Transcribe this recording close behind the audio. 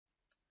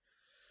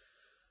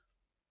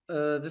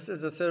This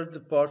is the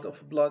third part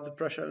of blood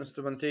pressure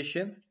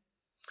instrumentation.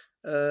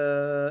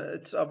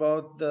 It's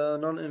about the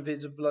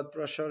non-invasive blood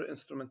pressure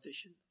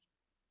instrumentation.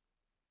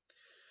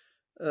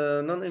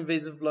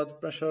 Non-invasive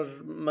blood pressure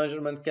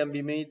measurement can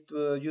be made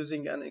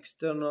using an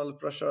external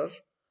pressure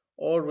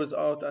or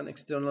without an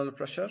external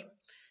pressure.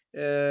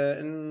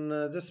 In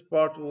this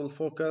part, we will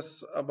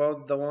focus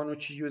about the one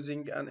which is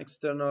using an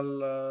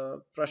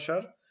external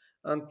pressure,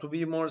 and to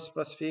be more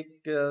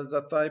specific,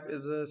 the type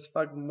is a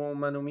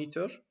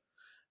sphygmomanometer,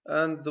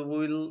 and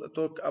we'll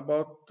talk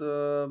about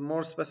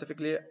more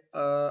specifically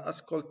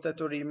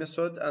auscultatory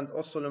method and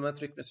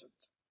oscillometric method.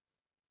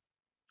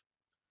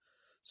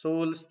 So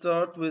we'll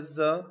start with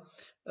the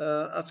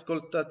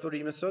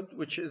auscultatory method,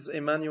 which is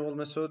a manual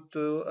method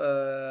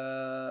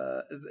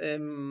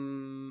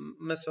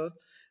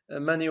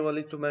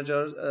manually to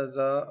measure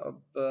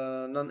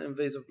the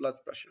non-invasive blood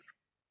pressure.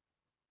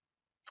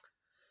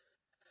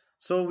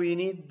 So we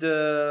need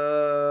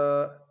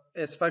a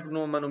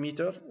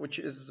sphygmomanometer, which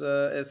is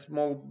a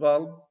small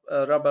bulb,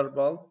 a rubber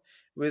bulb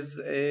with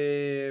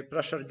a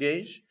pressure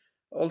gauge.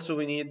 Also,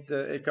 we need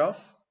a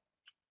cuff.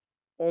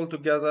 All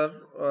together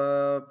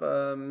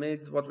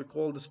made what we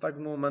call the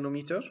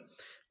sphygmomanometer.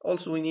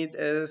 Also, we need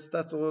a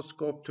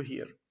stethoscope to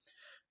hear.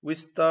 We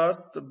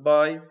start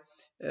by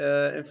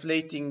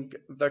inflating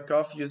the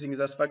cuff using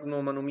the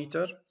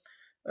sphygmomanometer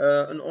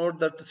in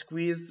order to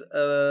squeeze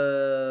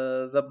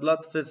the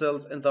blood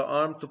vessels in the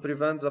arm to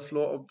prevent the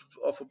flow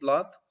of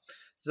blood.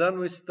 Then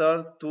we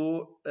start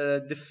to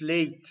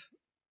deflate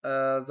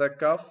the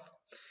cuff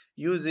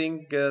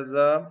using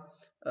the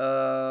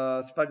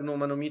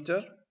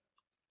sphygmomanometer.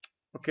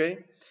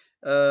 Okay,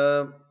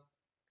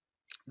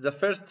 the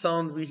first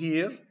sound we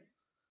hear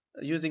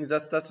using the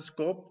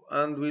stethoscope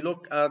and we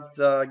look at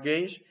the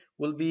gauge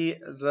will be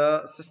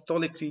the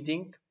systolic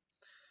reading.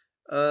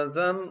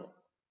 Then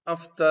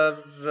after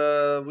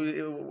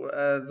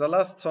the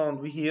last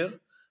sound we hear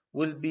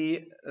will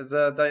be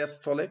the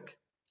diastolic.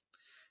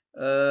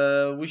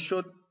 We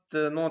should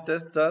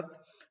notice that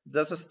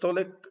the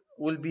systolic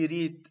will be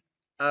read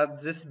at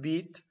this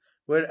beat,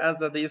 whereas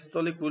the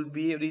diastolic will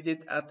be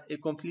read at a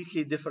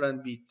completely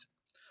different beat.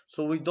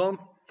 So we don't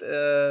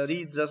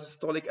read the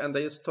systolic and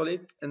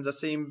diastolic in the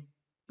same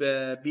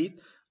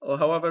beat.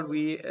 However,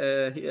 we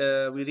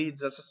read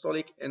the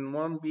systolic in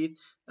one beat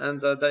and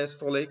the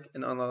diastolic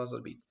in another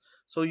beat.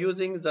 So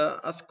using the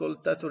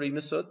auscultatory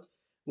method,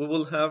 we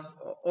will have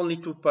only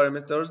two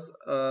parameters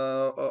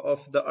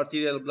of the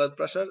arterial blood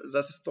pressure,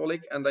 the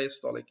systolic and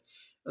diastolic.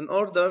 In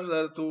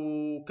order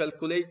to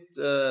calculate,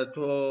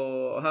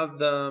 to have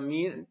the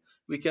mean,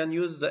 we can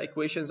use the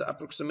equation, the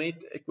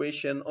approximate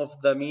equation of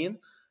the mean,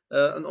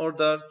 in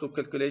order to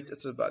calculate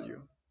its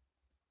value.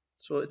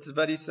 So it's a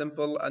very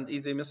simple and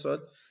easy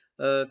method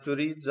to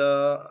read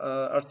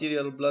the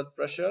arterial blood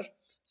pressure,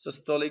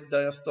 systolic,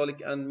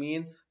 diastolic, and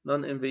mean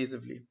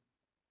non-invasively.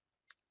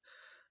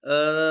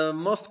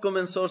 Most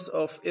common source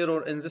of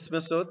error in this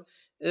method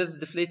is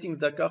deflating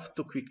the cuff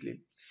too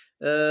quickly.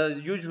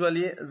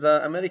 Usually,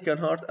 the American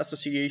Heart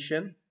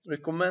Association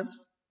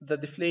recommends the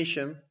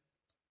deflation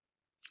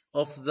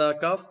of the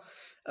cuff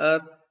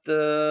at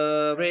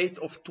the rate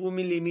of 2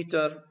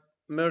 millimeter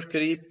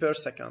mercury per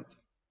second.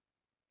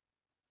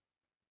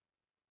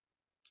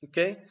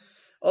 Okay.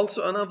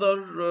 Also,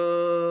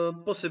 another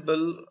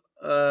possible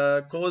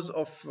cause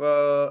of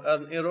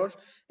an error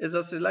is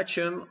a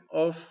selection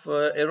of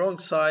a wrong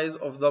size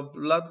of the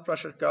blood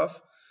pressure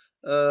cuff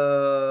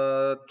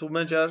to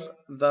measure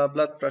the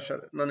blood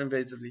pressure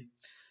non-invasively.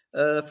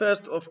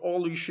 First of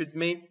all, you should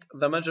make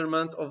the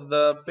measurement of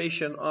the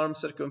patient arm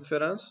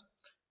circumference.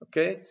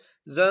 Okay,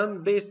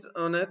 then based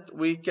on it,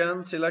 we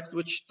can select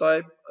which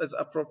type is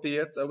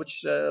appropriate,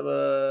 which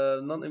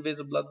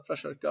non-invasive blood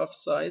pressure cuff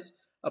size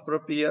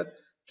appropriate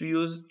to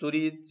use to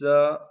read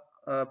the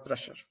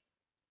pressure.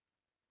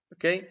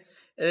 Okay,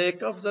 a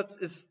cuff that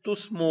is too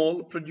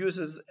small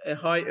produces a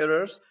high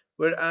errors,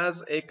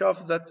 whereas a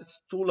cuff that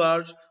is too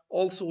large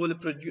also will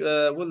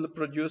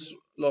produce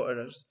low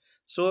errors.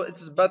 So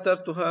it's better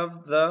to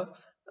have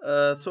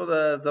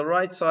the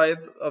right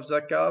side of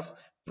the cuff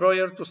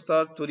prior to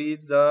start to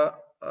read the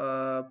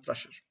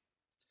pressure.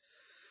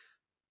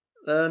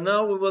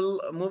 Now we will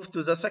move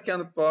to the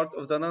second part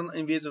of the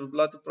non-invasive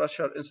blood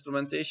pressure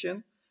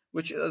instrumentation,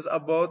 which is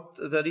about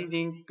the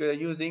reading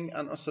using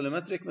an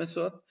oscillometric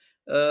method,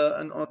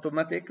 an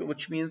automatic,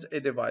 which means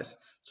a device.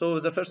 So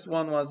the first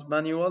one was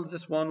manual.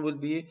 This one will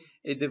be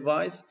a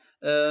device.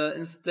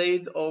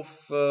 Instead of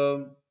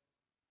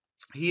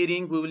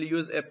hearing, we will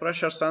use a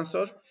pressure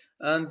sensor,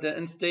 and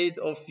instead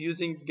of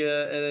using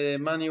a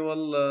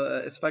manual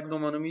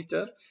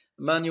sphygmomanometer,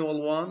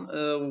 manual one,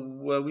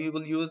 we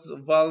will use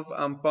valve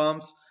and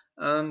pumps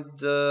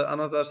and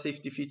another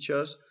safety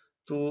features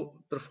to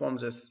perform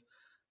this.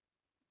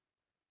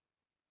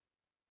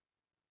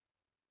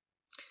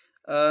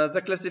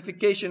 The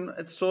classification,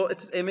 so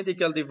it's a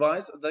medical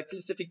device. The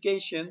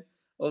classification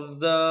of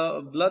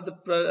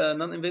the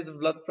non-invasive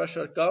blood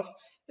pressure cuff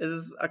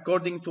is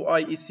according to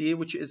IEC,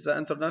 which is the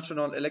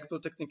International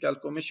Electrotechnical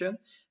Commission,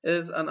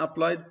 is an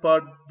applied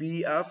part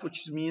BF,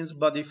 which means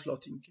body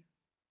floating.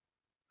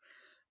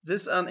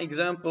 This is an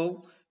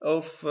example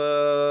of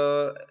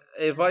a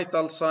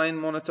vital sign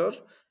monitor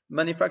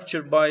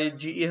manufactured by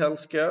GE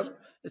Healthcare.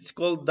 It's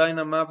called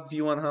Dynamap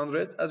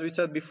V100. As we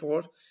said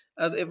before,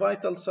 as a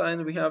vital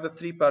sign, we have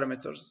three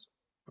parameters.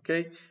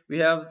 Okay, we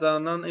have the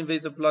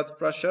non-invasive blood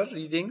pressure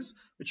readings,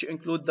 which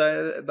include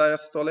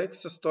diastolic,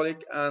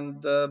 systolic,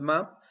 and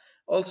MAP.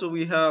 Also,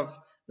 we have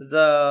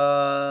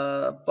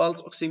the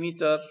pulse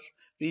oximeter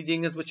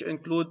readings, which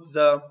include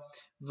the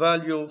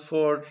value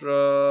for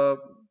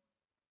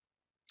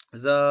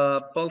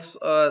the pulse,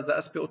 the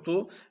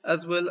SpO2,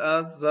 as well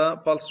as the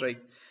pulse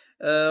rate.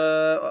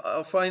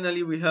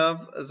 Finally, we have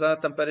the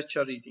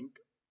temperature reading.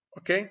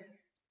 Okay.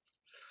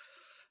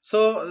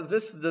 So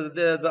this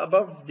the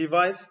above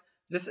device.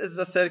 This is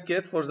the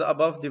circuit for the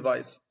above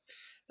device.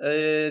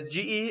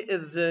 GE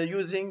is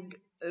using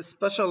a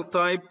special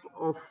type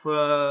of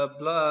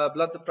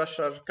blood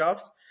pressure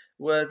cuffs,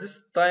 where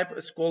this type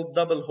is called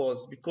double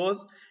hose,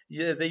 because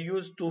they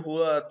use two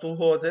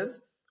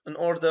hoses in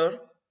order.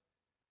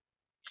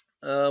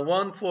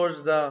 One for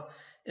the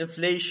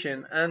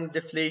inflation and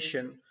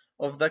deflation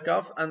of the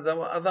cuff, and the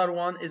other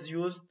one is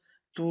used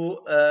to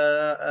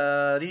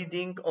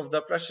reading of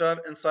the pressure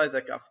inside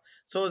the cuff.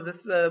 So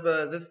this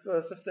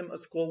system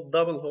is called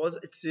double hose.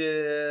 It's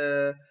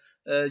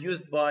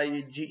used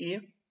by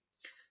GE.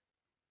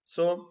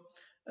 So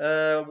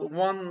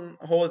one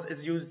hose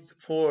is used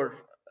for,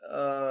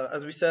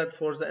 as we said,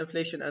 for the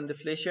inflation and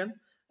deflation,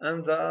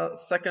 and the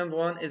second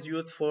one is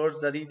used for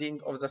the reading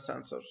of the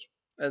sensor,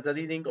 the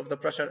reading of the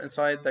pressure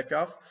inside the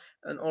cuff,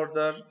 in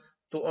order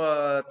to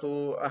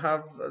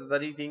have the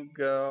reading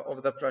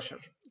of the pressure,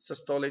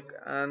 systolic,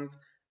 and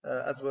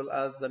as well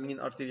as the mean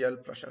arterial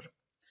pressure.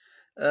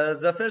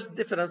 The first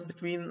difference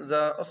between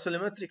the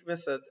oscillometric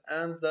method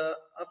and the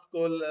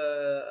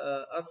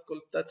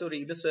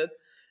auscultatory method.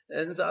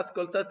 In the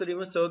auscultatory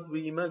method,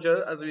 we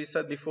measure, as we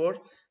said before,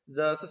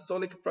 the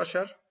systolic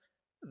pressure,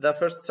 the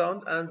first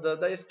sound, and the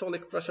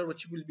diastolic pressure,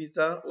 which will be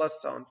the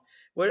last sound.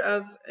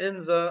 Whereas in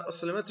the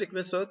oscillometric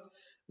method,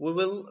 we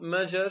will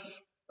measure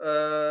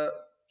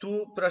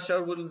two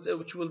pressure,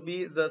 which will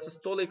be the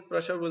systolic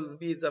pressure will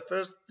be the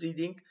first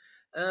reading,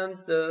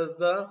 and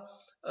the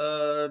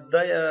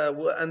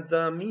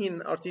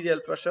mean arterial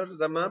pressure,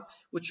 the MAP,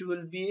 which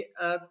will be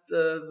at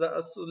the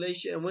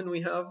oscillation when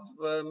we have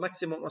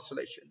maximum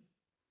oscillation.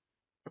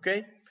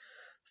 Okay,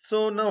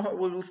 so now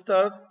we will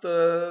start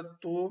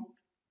to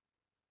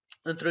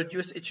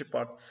introduce each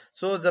part.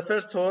 So the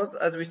first hose,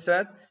 as we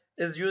said,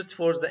 is used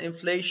for the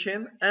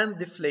inflation and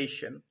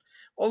deflation.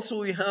 Also,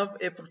 we have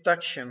a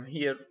protection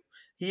here.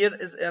 Here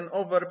is an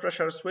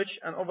overpressure switch.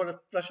 An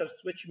overpressure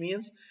switch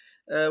means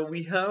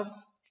we have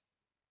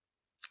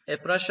a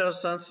pressure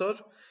sensor.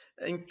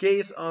 In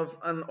case of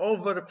an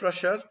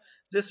overpressure,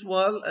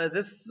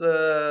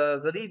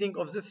 the reading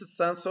of this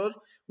sensor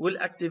will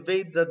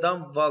activate the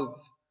dump valve.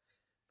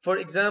 For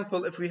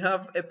example, if we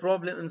have a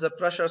problem in the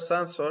pressure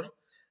sensor,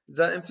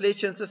 the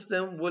inflation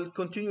system will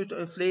continue to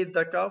inflate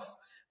the cuff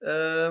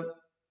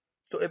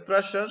to a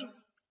pressure,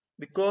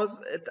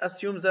 because it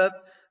assumes that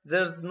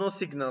there's no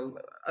signal.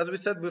 As we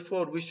said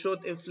before, we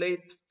should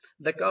inflate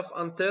the cuff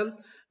until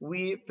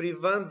we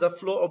prevent the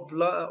flow of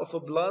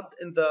blood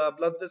in the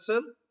blood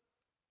vessel.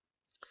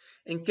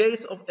 In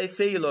case of a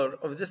failure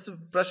of this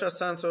pressure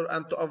sensor,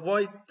 and to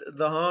avoid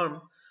the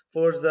harm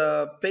for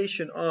the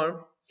patient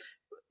arm,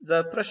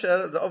 the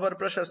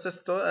overpressure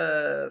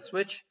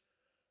switch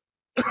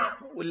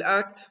will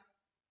act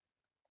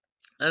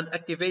and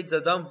activate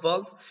the dump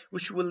valve,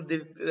 which will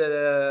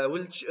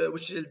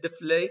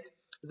deflate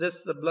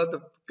this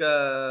blood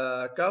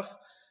cuff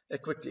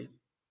quickly.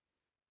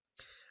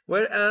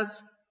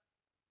 Whereas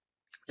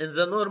in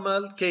the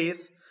normal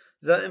case,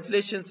 the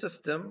inflation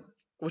system,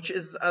 which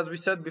is, as we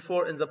said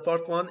before in the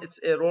part 1, it's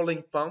a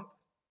rolling pump,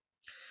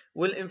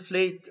 will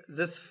inflate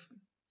this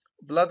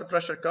blood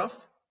pressure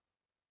cuff,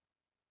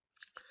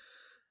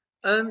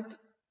 and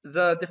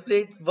the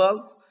deflate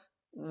valve,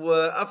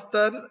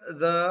 after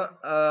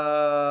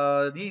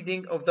the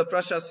reading of the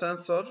pressure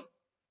sensor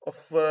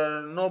of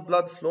no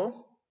blood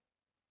flow,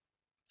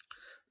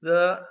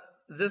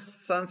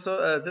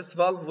 this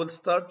valve will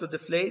start to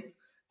deflate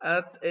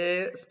at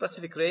a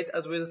specific rate.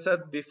 As we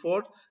said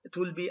before, it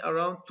will be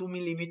around 2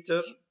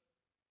 millimeter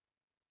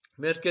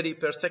mercury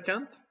per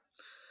second.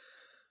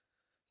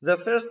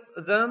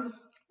 Then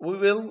we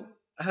will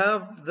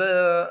have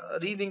the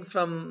reading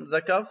from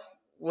the cuff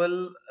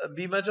will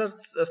be measured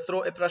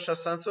through a pressure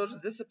sensor.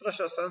 This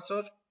pressure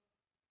sensor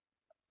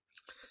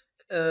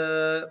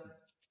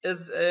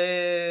is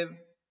a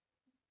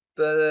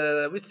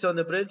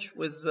Wheatstone bridge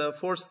with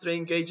 4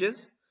 strain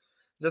gauges.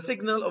 The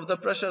signal of the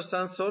pressure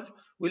sensor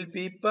will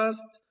be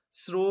passed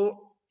through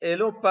a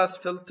low pass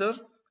filter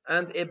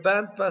and a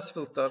band pass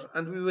filter,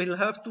 and we will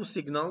have 2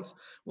 signals,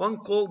 one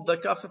called the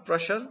cuff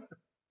pressure,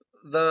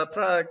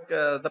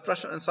 the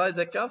pressure inside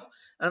the cuff,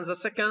 and the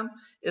second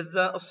is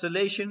the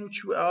oscillation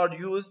which we are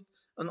used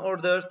in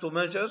order to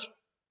measure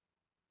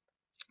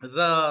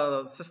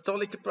the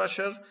systolic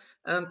pressure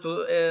and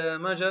to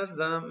measure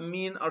the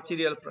mean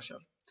arterial pressure.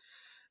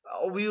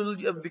 We will,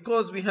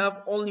 because we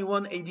have only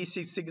one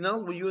ADC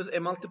signal, we use a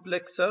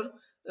multiplexer,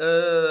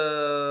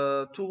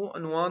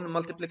 2-in-1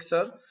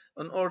 multiplexer,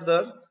 in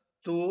order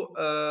to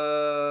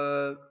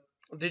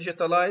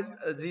digitalize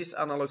these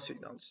analog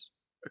signals.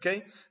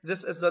 Okay,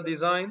 this is the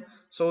design.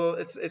 So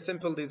it's a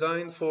simple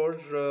design for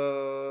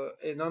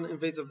a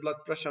non-invasive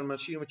blood pressure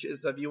machine, which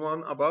is the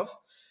V1 above.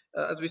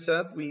 As we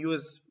said, we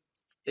use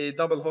a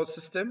double hole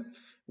system,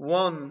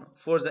 one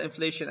for the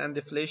inflation and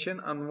deflation,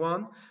 and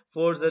one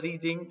for the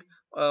reading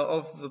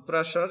of the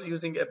pressure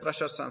using a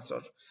pressure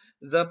sensor.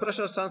 The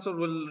pressure sensor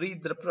will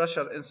read the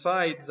pressure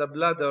inside the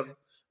bladder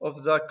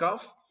of the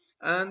cuff,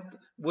 and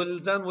will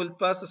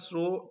pass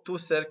through two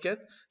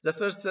circuits. The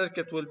first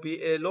circuit will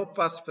be a low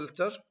pass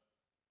filter.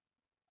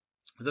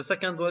 The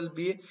second will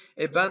be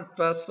a band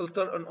pass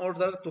filter, in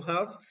order to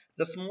have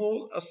the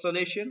small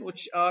oscillation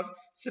which are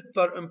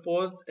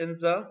superimposed in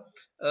the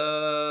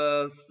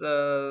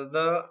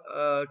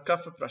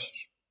cuff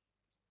pressure.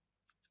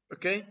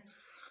 Okay,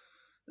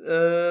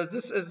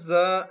 this is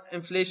the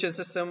inflation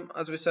system.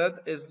 As we said,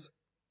 is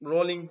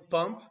rolling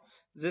pump.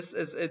 This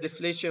is a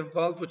deflation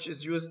valve which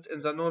is used in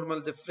the normal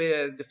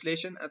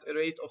deflation at a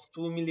rate of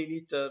 2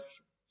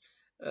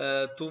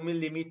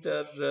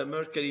 millimeter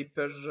mercury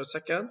per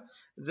second.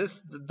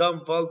 This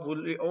dump valve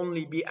will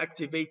only be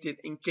activated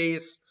in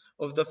case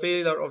of the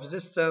failure of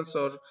this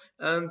sensor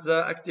and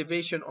the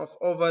activation of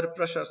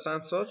overpressure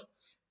sensor.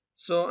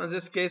 So in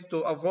this case, to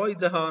avoid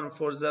the harm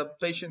for the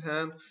patient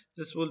hand,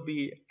 this will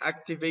be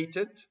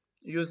activated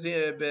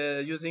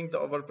using the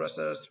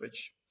overpressure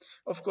switch.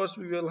 Of course,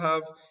 we will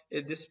have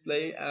a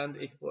display and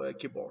a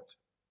keyboard.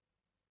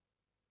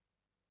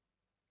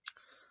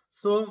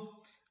 So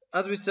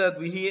as we said,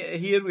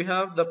 here we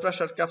have the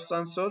pressure cuff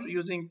sensor.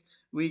 The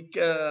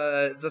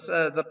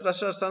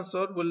pressure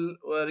sensor will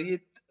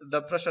read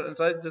the pressure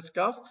inside this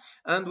cuff,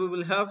 and we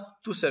will have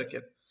two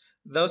circuits.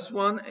 This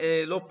one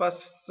a low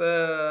pass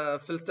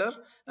filter,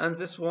 and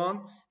this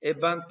one a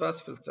band pass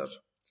filter.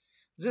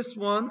 This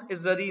one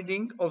is the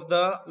reading of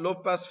the low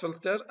pass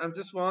filter, and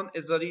this one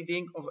is the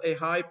reading of a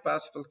high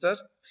pass filter.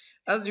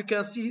 As you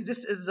can see,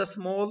 this is the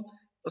small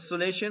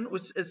oscillation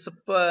which is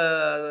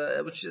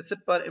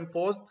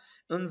superimposed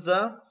in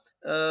the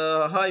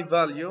high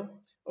value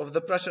of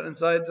the pressure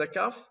inside the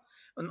cuff.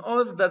 In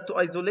order to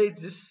isolate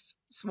this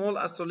small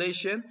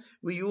oscillation,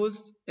 we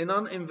use a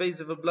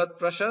non-invasive blood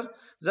pressure.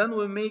 Then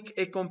we make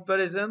a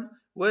comparison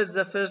with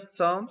the first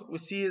sound. We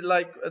see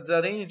like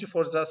the range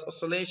for this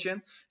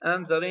oscillation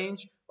and the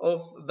range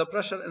of the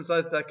pressure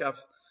inside the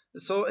cuff.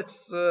 So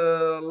it's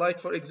like,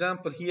 for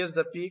example, here's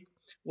the peak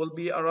will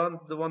be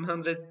around the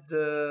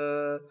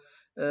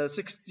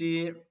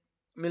 160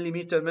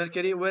 millimeter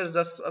mercury, where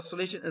the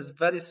oscillation is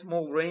very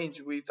small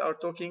range. We are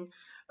talking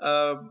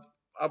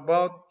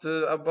about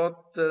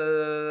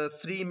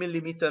 3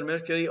 millimeter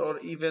mercury, or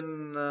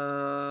even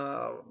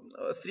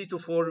 3 to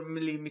 4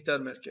 millimeter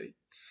mercury.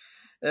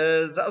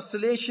 The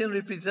oscillation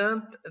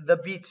represent the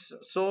beats.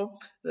 So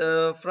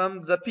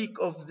from the peak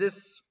of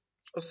this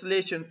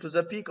oscillation to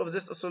the peak of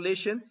this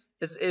oscillation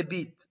is a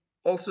beat.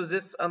 Also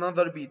this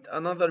another beat,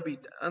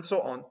 and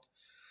so on.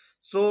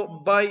 So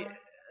by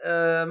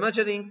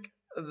measuring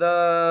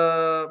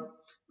the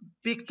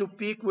peak to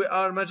peak, we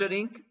are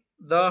measuring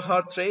the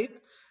heart rate.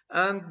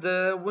 And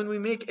when we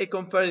make a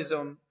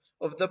comparison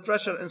of the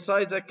pressure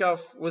inside the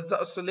cuff with the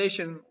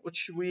oscillation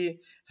which we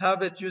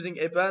have it using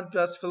a band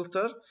pass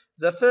filter,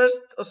 the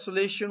first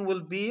oscillation will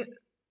be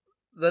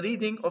the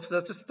reading of the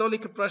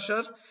systolic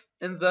pressure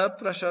in the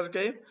pressure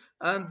gauge,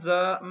 and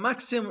the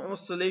maximum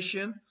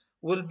oscillation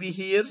will be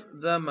here,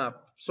 the map.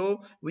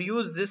 So we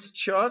use this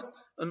chart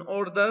in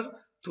order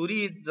to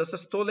read the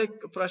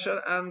systolic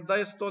pressure and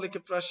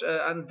diastolic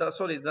pressure, and the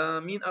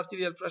mean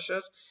arterial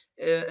pressure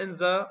in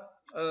the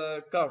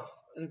cuff,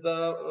 in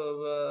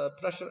the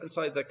pressure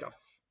inside the cuff.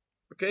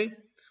 Okay,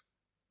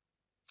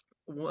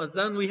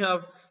 then we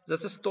have the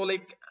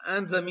systolic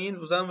and the mean.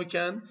 Then we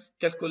can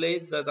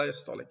calculate the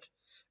diastolic.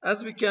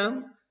 As we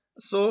can,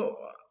 so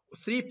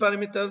three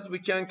parameters we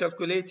can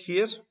calculate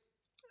here.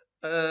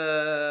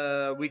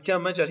 We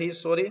can measure here,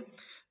 sorry.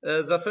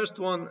 The first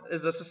one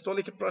is the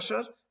systolic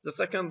pressure, the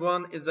second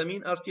one is the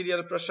mean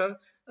arterial pressure,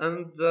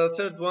 and the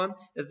third one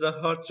is the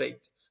heart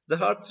rate. The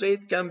heart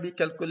rate can be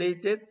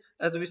calculated,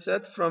 as we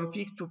said, from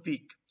peak to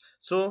peak.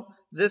 So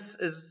this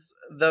is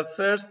the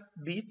first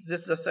beat,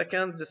 this is the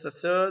second, this is the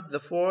third, the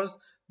fourth,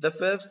 the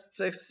fifth,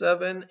 sixth,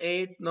 7,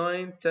 8,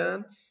 9,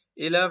 10,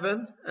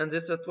 11, and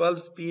this is the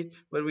 12th beat,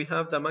 where we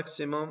have the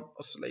maximum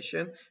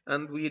oscillation,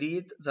 and we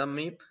read the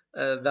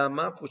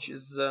map, which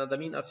is the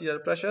mean arterial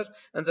pressure,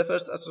 and the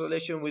first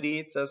oscillation we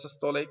read the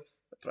systolic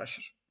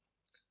pressure.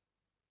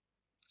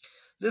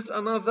 This is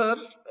another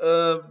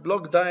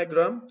block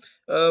diagram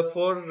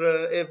for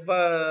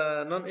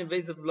a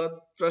non-invasive blood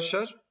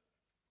pressure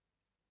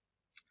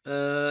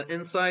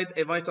inside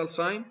a vital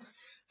sign.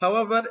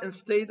 However,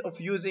 instead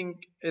of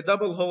using a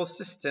double hose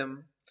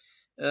system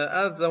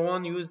as the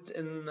one used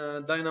in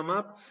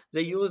Dynamap,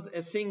 they use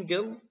a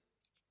single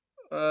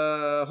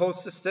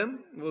hose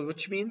system,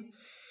 which means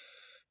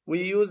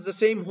we use the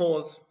same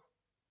hose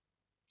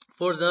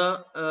for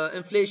the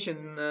inflation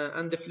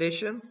and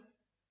deflation,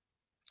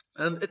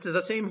 and it is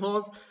the same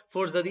hose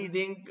for the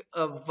reading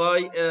by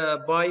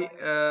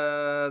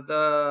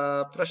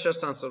the pressure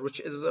sensor, which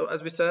is,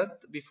 as we said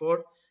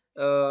before,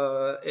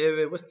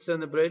 a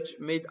Western bridge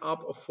made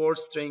up of 4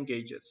 strain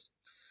gauges.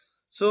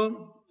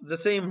 So the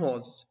same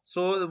hose.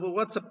 So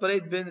what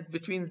separates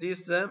between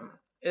these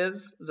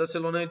is the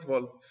solenoid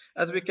valve.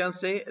 As we can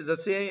see,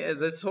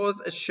 this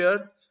hose is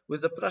shared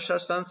with the pressure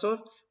sensor,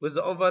 with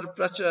the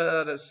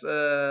overpressure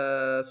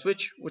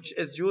switch, which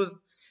is used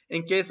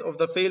in case of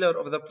the failure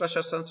of the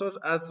pressure sensor,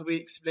 as we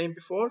explained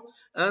before,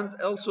 and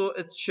also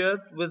it's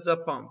shared with the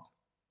pump.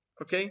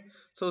 Okay,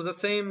 so the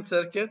same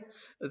circuit.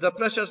 The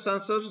pressure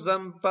sensor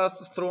then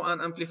passes through an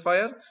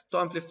amplifier to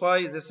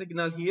amplify the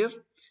signal here,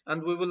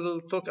 and we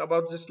will talk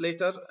about this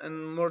later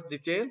in more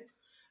detail.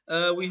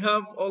 We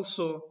have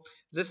also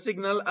this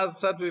signal, as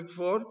said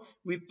before,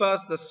 we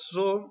pass the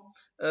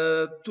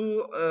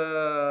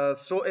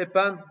through a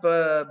band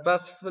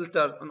pass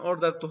filter in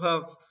order to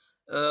have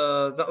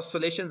the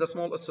oscillation, the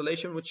small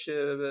oscillation, which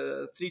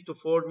 3 to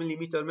 4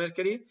 millimeter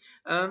mercury,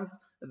 and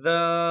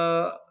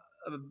the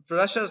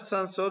pressure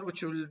sensor,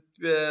 which will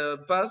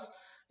pass,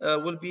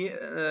 will be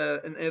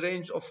in a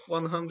range of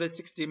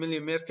 160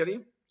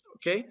 millimercury.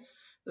 Okay,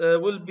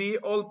 will be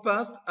all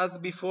passed as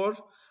before.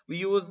 We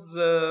use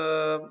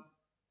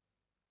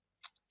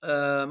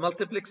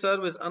multiplexer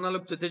with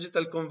analog to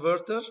digital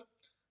converter,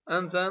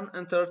 and then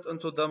entered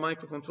into the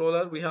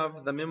microcontroller. We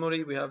have the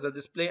memory, we have the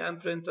display and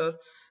printer,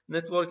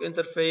 network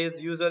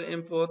interface, user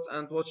input,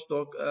 and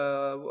watchdog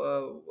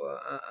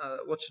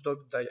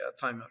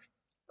timer.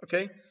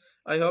 Okay,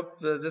 I hope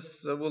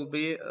this will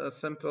be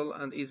simple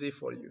and easy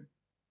for you.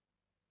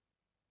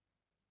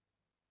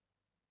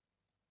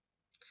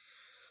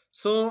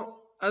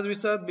 So, as we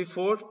said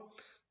before,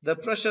 the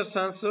pressure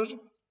sensor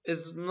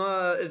is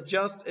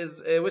just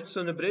a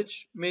Whitson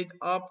bridge made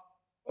up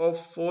of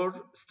 4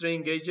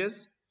 strain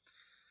gauges.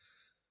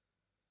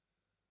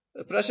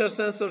 A pressure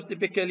sensor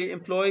typically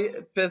employ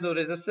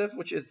piezoresistive,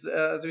 which is,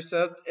 as we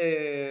said,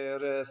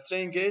 a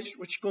strain gauge,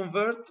 which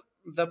convert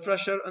the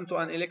pressure into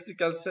an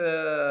electrical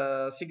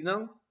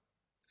signal.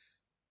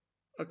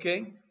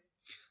 Okay,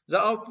 the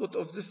output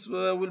of this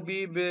will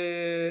be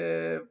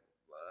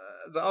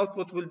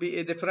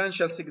a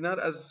differential signal,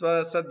 as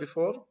said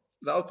before.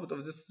 The output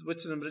of this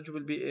Whitson bridge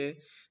will be a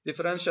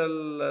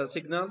differential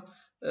signal.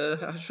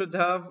 Should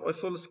have a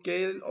full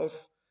scale of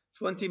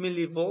 20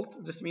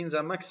 millivolt. This means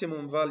the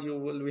maximum value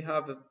we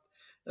have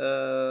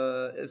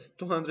is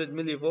 200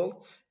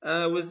 millivolt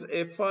with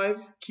a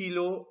 5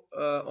 kilo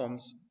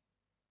ohms.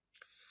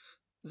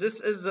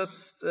 This is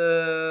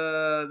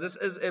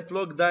a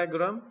block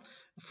diagram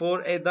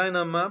for a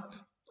Dynamap,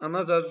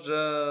 another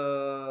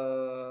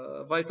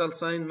vital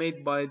sign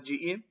made by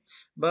GE,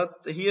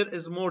 but here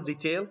is more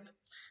detailed.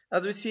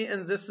 As we see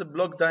in this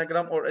block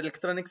diagram or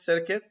electronic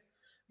circuit,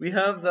 we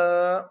have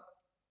the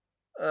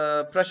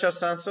pressure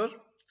sensor,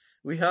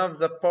 we have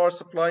the power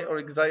supply, or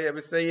we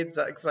say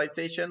the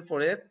excitation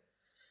for it.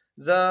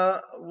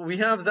 We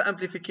have the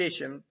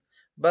amplification,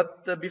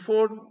 but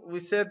before we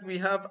said we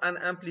have an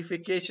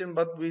amplification,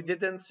 but we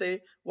didn't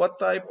say what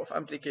type of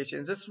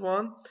amplification. This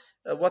one,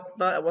 what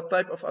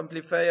type of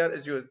amplifier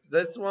is used?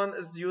 This one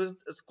is used.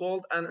 It's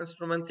called an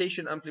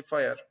instrumentation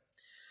amplifier.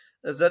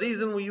 The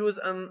reason we use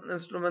an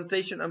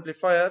instrumentation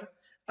amplifier,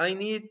 I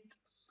need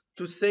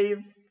to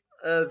save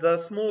the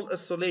small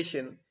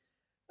oscillation.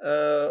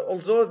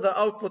 Although the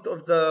output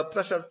of the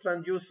pressure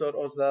transducer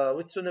or the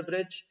Whitson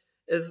bridge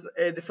is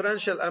a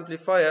differential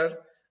amplifier,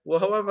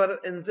 however,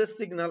 in this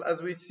signal,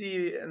 as we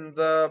see in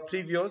the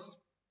previous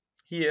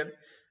here,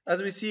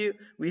 as we see,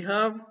 we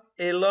have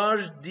a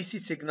large DC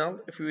signal,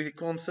 if we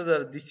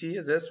consider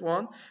DC, this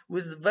one,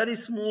 with very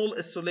small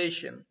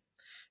oscillation.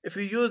 If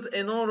we use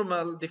a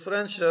normal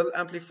differential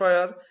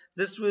amplifier,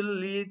 this will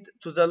lead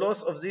to the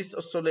loss of this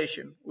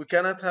oscillation. We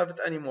cannot have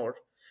it anymore.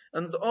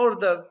 In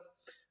order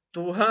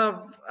to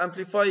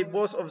amplify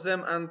both of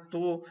them and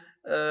to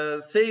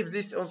save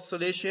this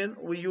oscillation,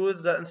 we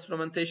use the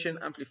instrumentation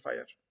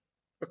amplifier.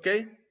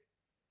 Okay?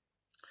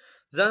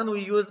 Then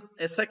we use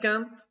a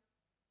second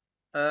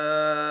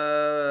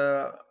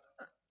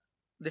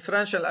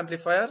differential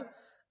amplifier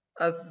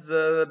as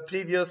the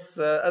previous,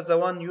 as the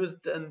one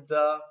used in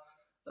the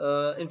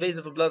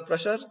invasive blood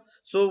pressure.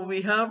 So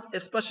we have a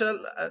special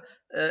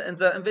in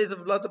the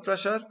invasive blood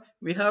pressure,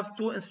 we have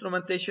two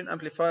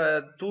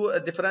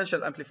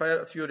differential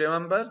amplifier, if you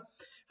remember.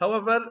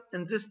 However,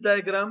 in this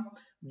diagram,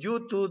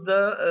 due to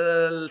the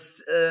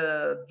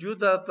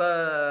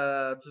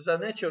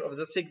nature of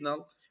the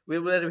signal, we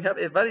have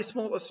a very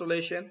small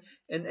oscillation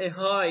in a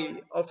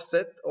high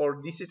offset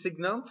or DC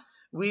signal,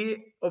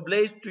 we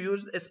obliged to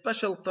use a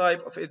special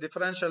type of a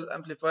differential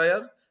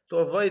amplifier to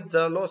avoid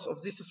the loss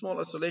of this small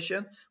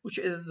oscillation, which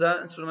is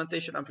the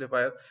instrumentation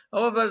amplifier.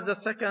 However, the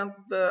second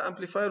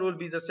amplifier will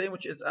be the same,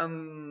 which is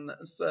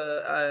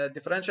a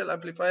differential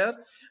amplifier,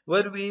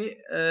 where we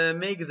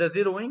make the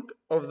zeroing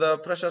of the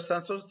pressure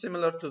sensor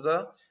similar to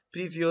the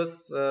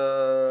previous,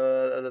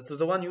 to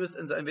the one used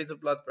in the invasive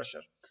blood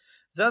pressure.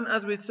 Then,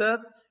 as we said,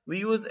 we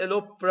use a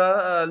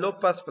low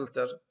pass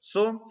filter.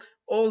 So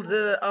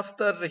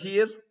after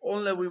here,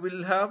 only we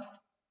will have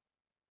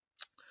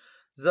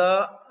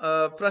the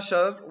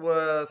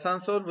pressure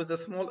sensor with a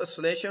small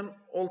oscillation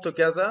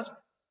altogether,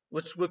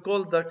 which we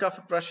call the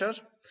cuff pressure.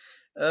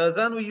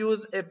 Then we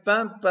use a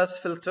band pass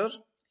filter.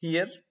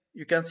 Here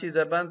you can see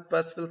the band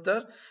pass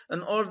filter.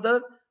 In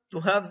order to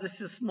have this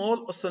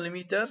small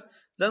oscillometer,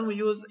 then we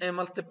use a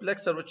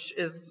multiplexer, which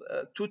is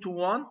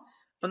 2-to-1,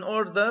 in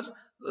order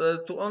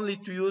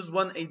to use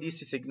one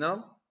ADC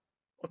signal.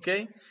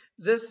 Okay,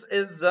 this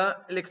is the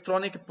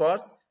electronic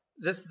part.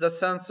 This is the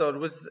sensor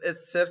with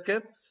its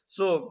circuit.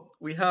 So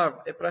we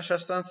have a pressure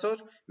sensor,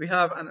 we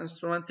have an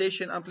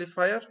instrumentation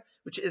amplifier,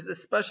 which is a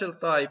special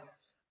type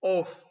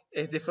of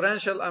a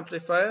differential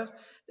amplifier.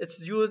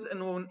 It's used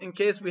in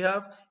case we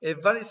have a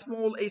very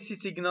small AC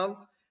signal,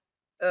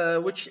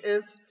 which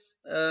is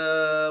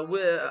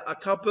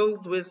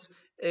coupled with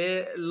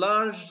a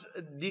large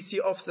DC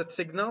offset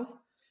signal.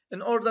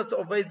 In order to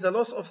avoid the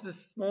loss of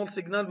this small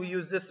signal, we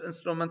use this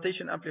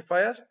instrumentation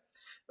amplifier.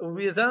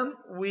 We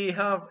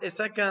have a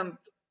second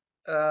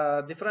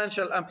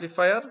differential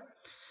amplifier,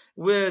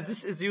 where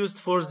this is used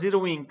for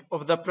zeroing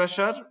of the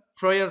pressure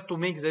prior to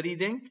make the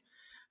reading.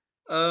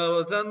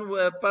 Then we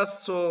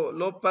pass through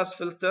low pass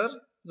filter.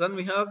 Then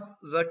we have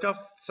the cuff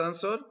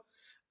sensor.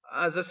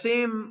 The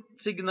same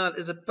signal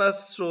is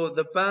passed through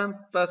the band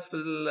pass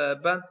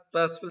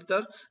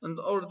filter in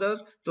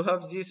order to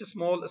have this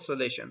small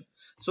oscillation.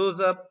 So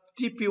the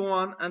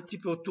TP1 and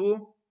TP2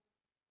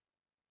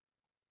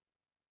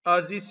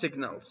 are these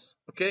signals.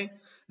 Okay,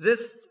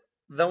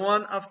 the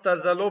one after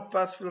the low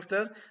pass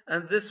filter,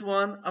 and this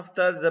one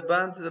after the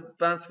band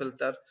pass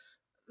filter.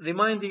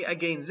 Reminding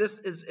again, this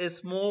is a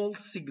small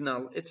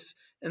signal. It's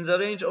in the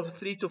range of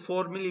 3 to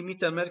 4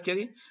 millimeter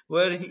mercury,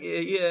 where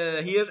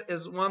here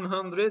is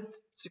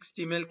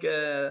 160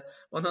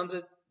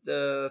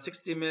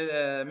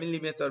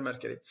 millimeter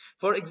mercury.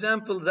 For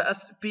example, the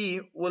SP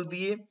will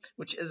be,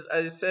 which is,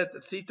 as I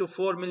said, 3 to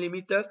 4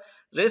 millimeter.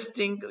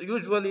 Resting,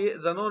 usually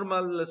the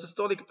normal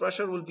systolic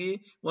pressure will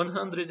be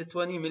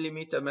 120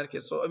 millimeter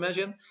mercury. So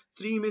imagine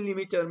 3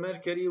 millimeter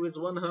mercury with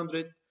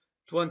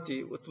 120.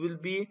 It will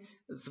be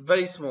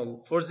very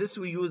small. For this,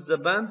 we use the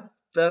band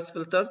pass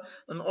filter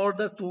in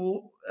order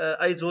to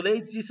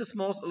isolate this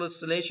small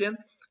oscillation,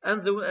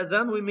 and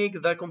then we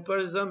make the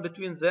comparison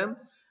between them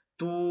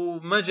to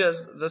measure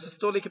the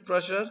systolic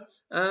pressure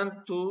and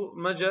to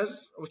measure,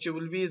 which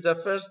will be the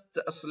first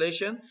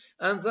oscillation,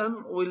 and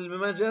then we'll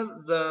measure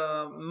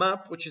the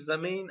MAP, which is the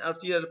main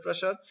arterial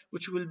pressure,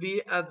 which will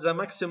be at the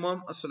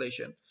maximum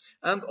oscillation.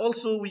 And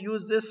also we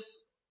use this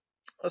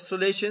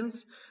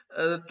oscillations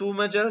to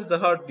measure the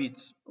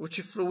heartbeats,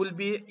 which will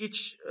be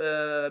each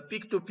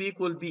peak to peak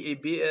will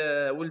be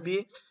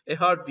a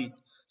heartbeat.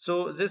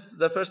 So this is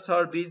the first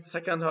heartbeat,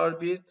 second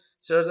heartbeat,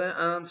 third,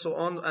 and so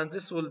on, and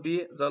this will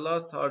be the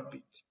last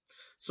heartbeat.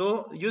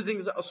 So using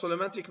the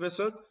oscillometric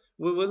method,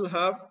 we will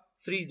have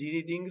 3D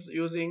readings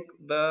using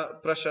the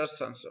pressure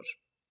sensor.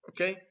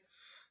 Okay,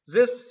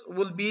 this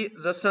will be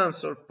the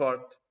sensor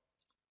part.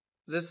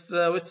 This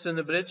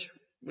Whitson bridge,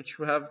 which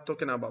we have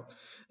talking about.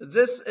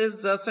 This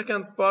is the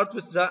second part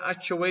with the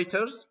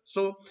actuators.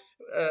 So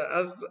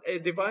as a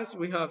device,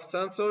 we have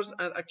sensors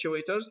and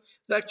actuators.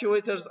 The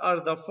actuators are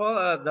the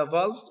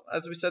valves.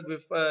 As we said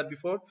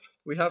before,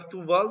 we have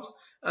two valves,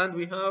 and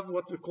we have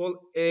what we call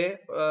a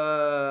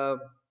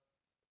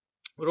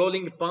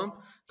rolling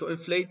pump to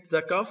inflate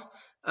the cuff,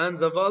 and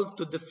the valve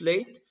to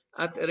deflate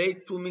at a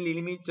rate 2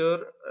 millimeter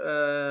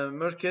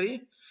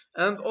mercury.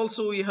 And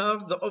also we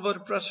have the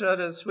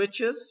overpressure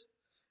switches,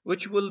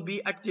 which will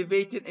be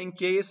activated in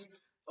case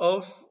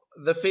of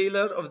the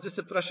failure of this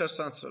pressure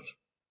sensor.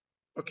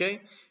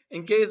 Okay,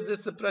 in case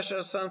this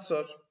pressure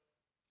sensor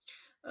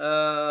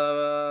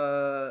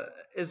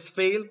is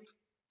failed,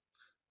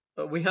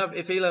 we have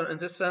a failure in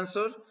this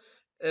sensor.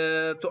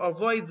 To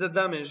avoid the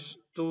damage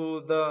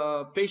to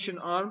the patient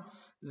arm,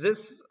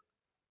 this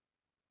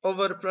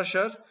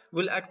overpressure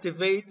will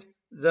activate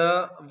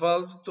the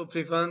valve to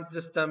prevent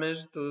this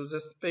damage to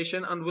this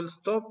patient and will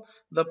stop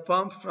the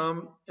pump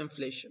from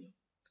inflation.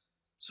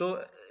 So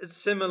it's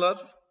similar.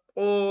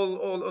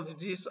 All of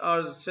these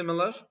are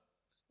similar.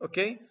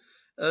 Okay.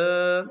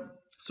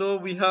 So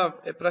we have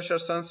a pressure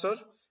sensor.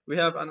 We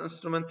have an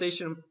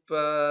instrumentation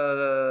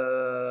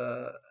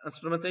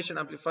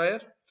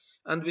amplifier,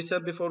 and we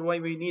said before why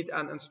we need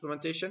an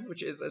instrumentation,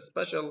 which is a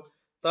special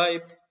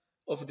type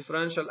of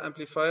differential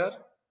amplifier.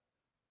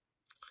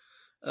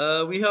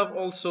 We have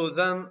also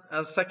then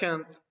a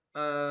second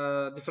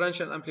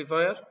differential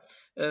amplifier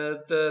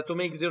to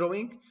make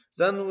zeroing.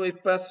 Then we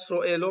pass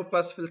through a low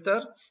pass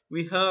filter.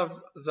 We have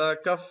the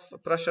cuff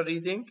pressure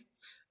reading,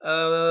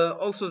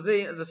 Also,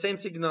 the same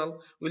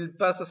signal will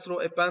pass through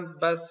a band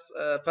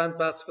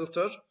pass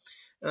filter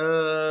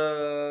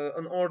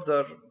in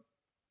order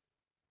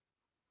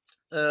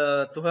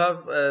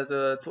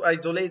to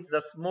isolate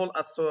the small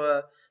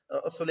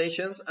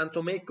oscillations and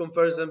to make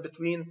comparison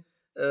between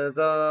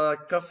the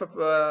cuff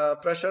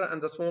pressure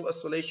and the small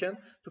oscillation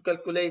to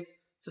calculate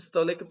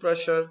systolic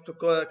pressure, to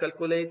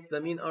calculate the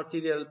mean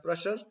arterial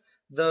pressure.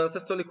 The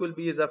systolic will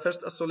be the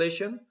first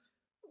oscillation,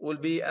 will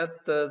be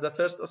at the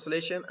first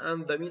oscillation,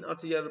 and the mean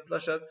arterial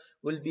pressure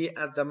will be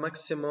at the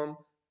maximum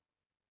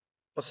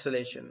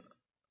oscillation.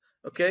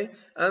 Okay,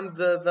 and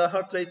the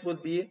heart rate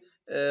will be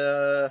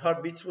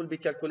heartbeats will be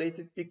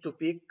calculated peak to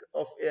peak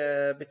of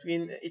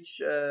between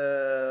each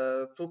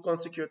two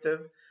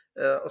consecutive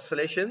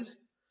oscillations.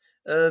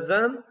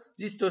 Then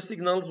these two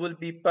signals will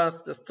be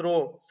passed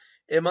through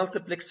a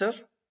multiplexer,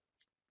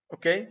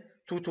 okay,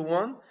 2 to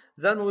 1.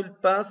 Then will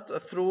pass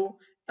through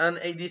an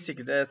AD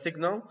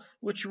signal,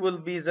 which will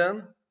be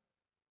then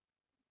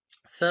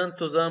sent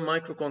to the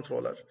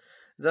microcontroller.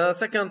 The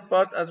second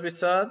part, as we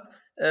said,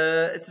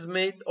 it is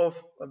made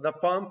of the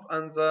pump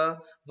and the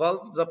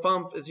valve. The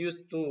pump is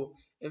used to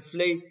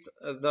inflate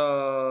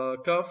the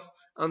cuff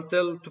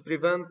until to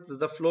prevent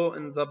the flow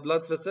in the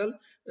blood vessel,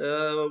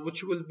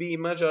 which will be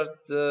measured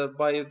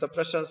by the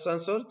pressure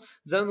sensor.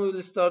 Then we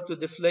will start to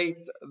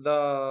deflate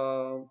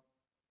the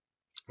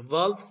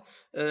valves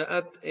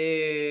at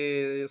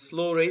a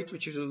slow rate,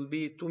 which will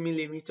be 2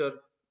 millimeter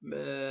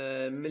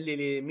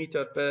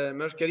per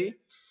mercury,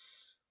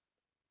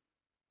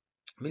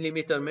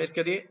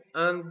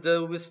 and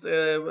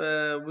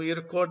we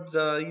record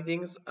the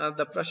readings at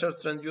the pressure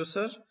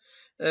transducer.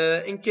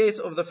 In case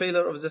of the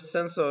failure of the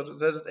sensor,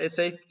 there is a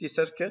safety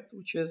circuit,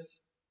 which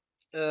is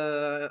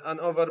an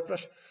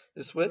overpressure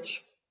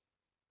switch.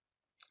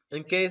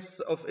 In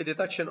case of a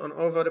detection on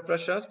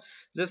overpressure,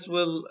 this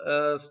will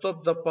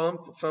stop the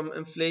pump from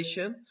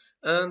inflation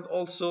and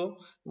also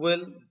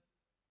will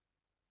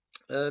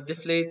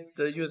deflate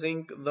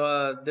using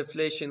the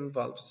deflation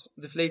valves,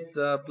 deflate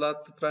the blood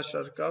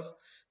pressure cuff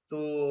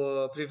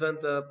to prevent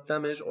the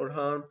damage or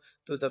harm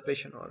to the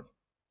patient arm.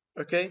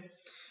 Okay,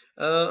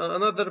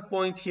 another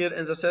point here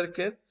in the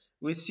circuit,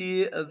 we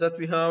see that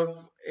we have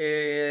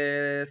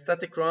a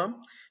static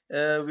RAM.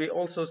 We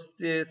also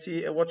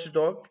see a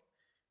watchdog,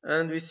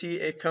 and we see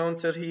a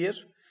counter here.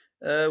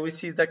 We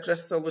see the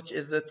crystal, which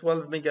is at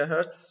 12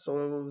 megahertz,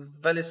 so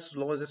very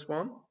slow, this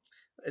one.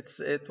 It's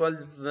a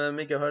 12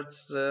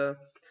 megahertz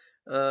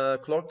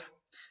clock.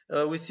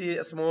 We see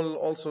a small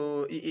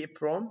also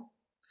EEPROM.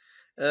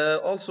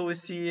 Also we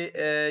see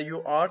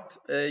UART,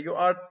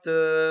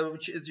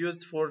 which is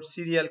used for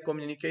serial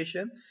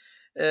communication.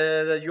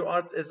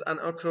 UART is an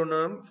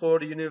acronym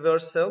for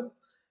Universal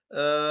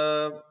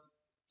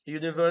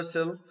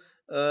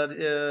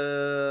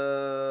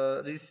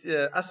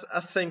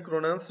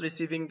Asynchronous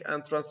Receiving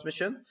and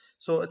Transmission.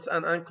 So it's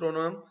an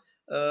acronym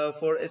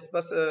for a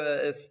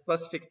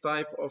specific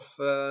type of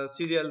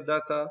serial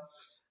data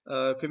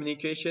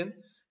communication.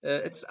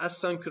 It's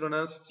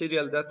asynchronous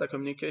serial data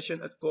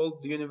communication. It's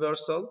called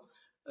universal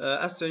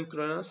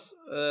asynchronous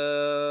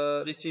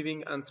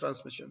receiving and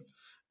transmission.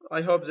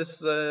 I hope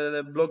this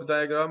block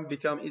diagram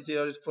become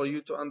easier for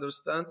you to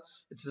understand.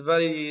 It's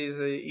very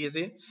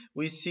easy.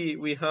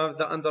 We have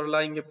the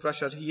underlying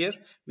pressure here.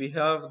 We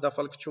have the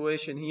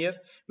fluctuation here.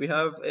 We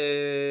have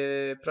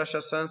a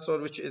pressure sensor,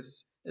 which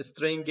is a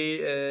strain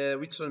gauge,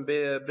 which is a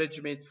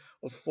bridge made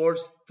of 4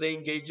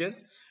 strain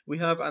gauges. We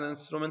have an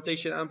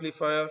instrumentation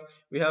amplifier.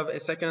 We have a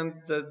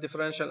second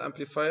differential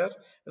amplifier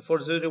for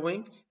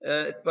zeroing.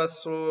 It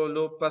passes through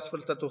low pass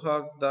filter to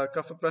have the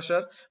cuff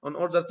pressure. In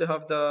order to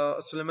have the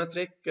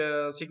oscillometric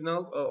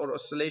signals or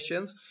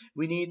oscillations,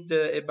 we need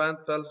a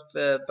band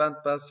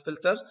pass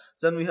filter.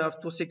 Then we have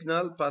 2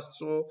 signals pass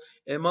through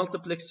a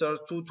multiplexer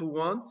 2 to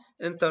 1,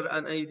 enter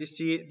an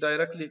ADC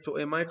directly to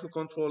a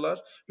microcontroller,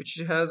 which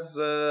has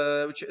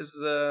a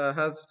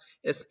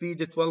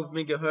speed of 12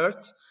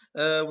 megahertz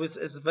with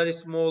a very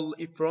small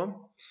EEPROM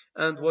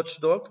and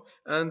watchdog,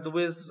 and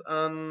with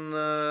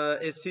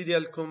a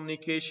serial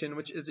communication,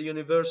 which is a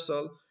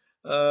universal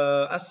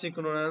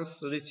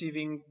asynchronous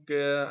receiving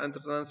and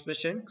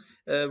transmission,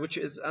 which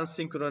is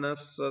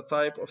asynchronous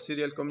type of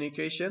serial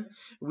communication.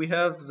 We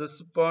have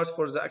this part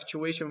for the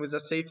actuation with the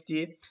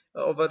safety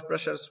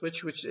overpressure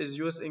switch, which is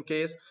used in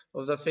case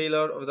of the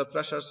failure of the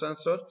pressure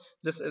sensor.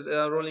 This is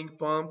a rolling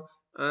pump,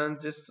 and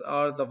these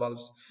are the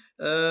valves.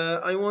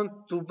 I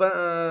want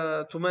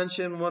to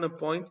mention one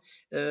point.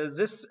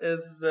 This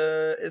is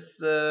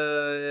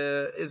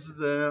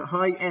the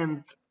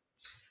high-end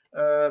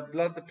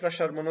blood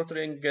pressure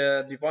monitoring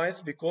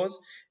device, because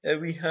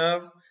we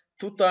have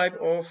 2 types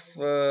of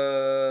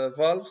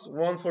valves,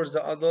 one for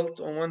the adult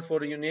and one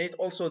for neonate.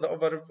 Also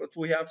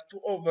we have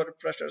 2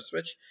 overpressure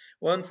switch,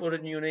 one for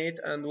neonate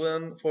and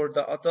one for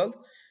the adult,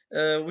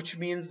 which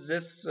means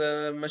this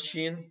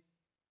machine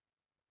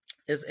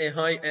is a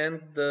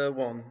high-end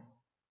one.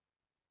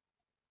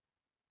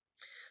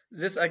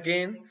 This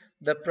again,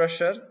 the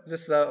pressure,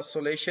 this is the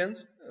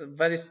oscillations,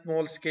 very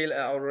small scale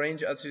or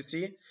range, as you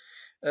see.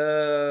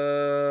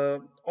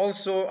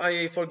 Also,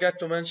 I forgot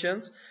to mention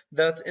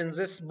that in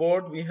this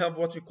board we have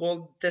what we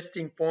call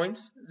testing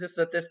points. This is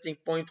the testing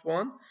point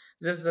 1.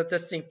 This is the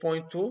testing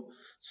point 2.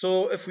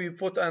 So if we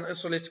put an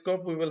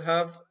oscilloscope, we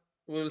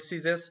will see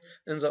this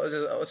in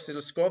the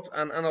oscilloscope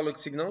and analog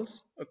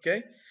signals.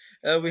 Okay.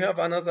 We have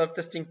another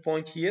testing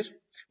point here,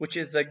 which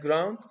is the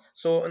ground.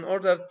 So in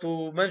order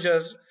to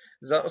measure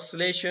the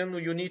oscillation,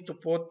 you need to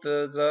put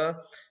the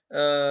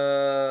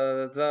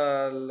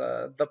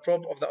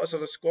probe of the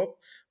oscilloscope,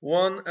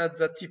 one at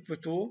the tip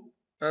 2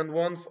 and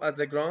one at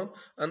the ground.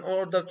 In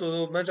order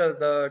to measure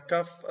the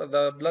cuff,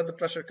 the blood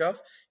pressure cuff,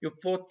 you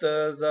put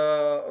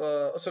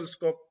the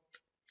oscilloscope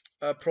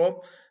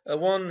probe,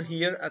 one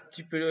here at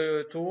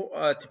TP2,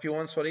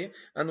 TP1, sorry,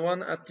 and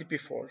one at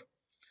TP4.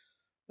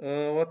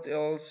 What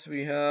else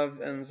we have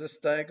in this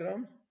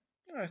diagram?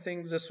 I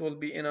think this will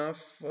be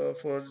enough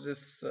for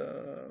this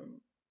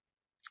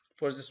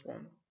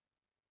one.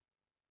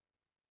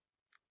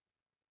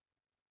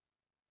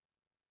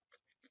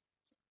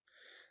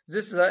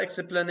 This is the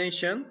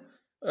explanation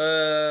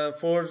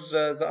for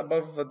the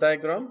above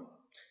diagram.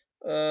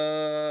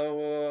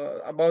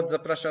 About the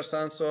pressure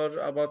sensor,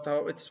 about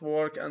how it's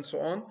work, and so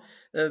on.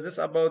 This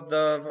about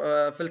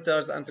the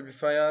filters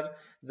amplifier,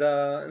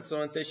 the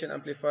instrumentation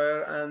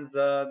amplifier, and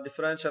the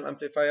differential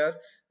amplifier,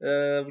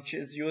 which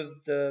is used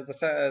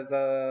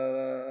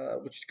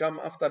which come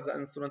after the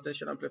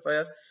instrumentation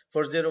amplifier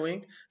for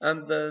zeroing,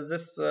 and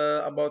this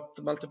about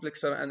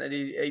multiplexer and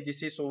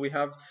ADC. So we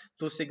have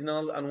 2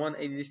 signal and 1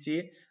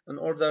 ADC. In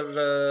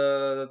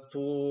order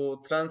to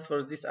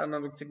transfer this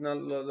analog signal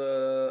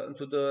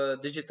into the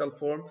digital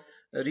form,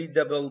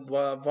 readable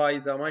by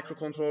the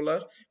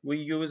microcontroller, we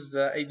use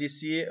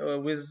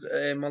ADC with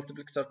a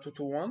multiplexer 2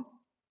 to 1.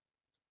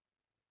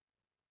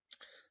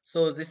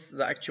 So this is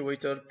the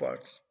actuator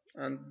parts,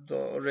 and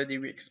already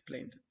we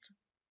explained it.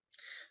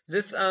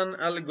 This is an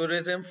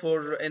algorithm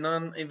for a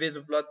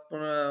non-invasive blood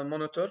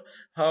monitor,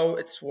 how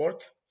it's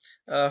work,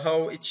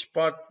 how each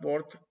part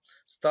work,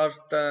 start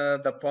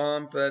the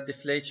pump,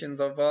 deflation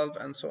the valve,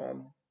 and so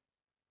on.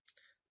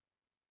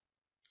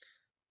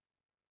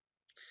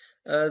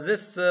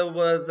 This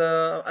was,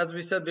 as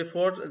we said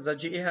before, the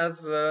GE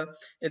has a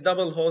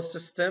double hose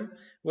system,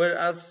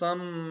 whereas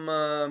some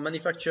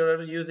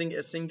manufacturer using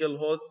a single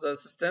hose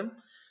system.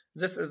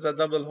 This is a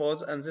double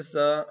hose, and this is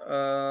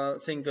a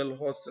single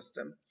hose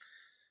system.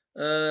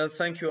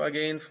 Thank you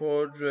again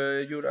for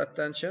your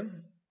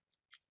attention,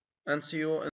 and see you